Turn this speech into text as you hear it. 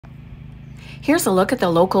Here's a look at the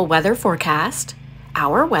local weather forecast.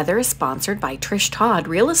 Our weather is sponsored by Trish Todd,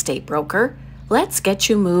 real estate broker. Let's get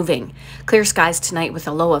you moving. Clear skies tonight with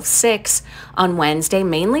a low of 6. On Wednesday,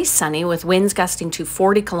 mainly sunny with winds gusting to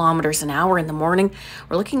 40 kilometers an hour in the morning.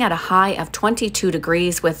 We're looking at a high of 22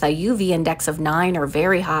 degrees with a UV index of 9 or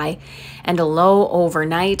very high, and a low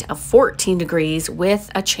overnight of 14 degrees with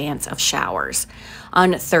a chance of showers.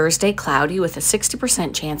 On Thursday, cloudy with a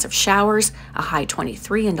 60% chance of showers, a high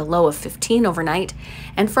 23 and a low of 15 overnight.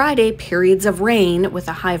 And Friday, periods of rain with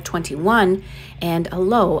a high of 21 and a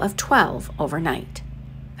low of 12 overnight.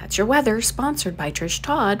 That's your weather, sponsored by Trish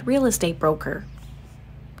Todd, real estate broker.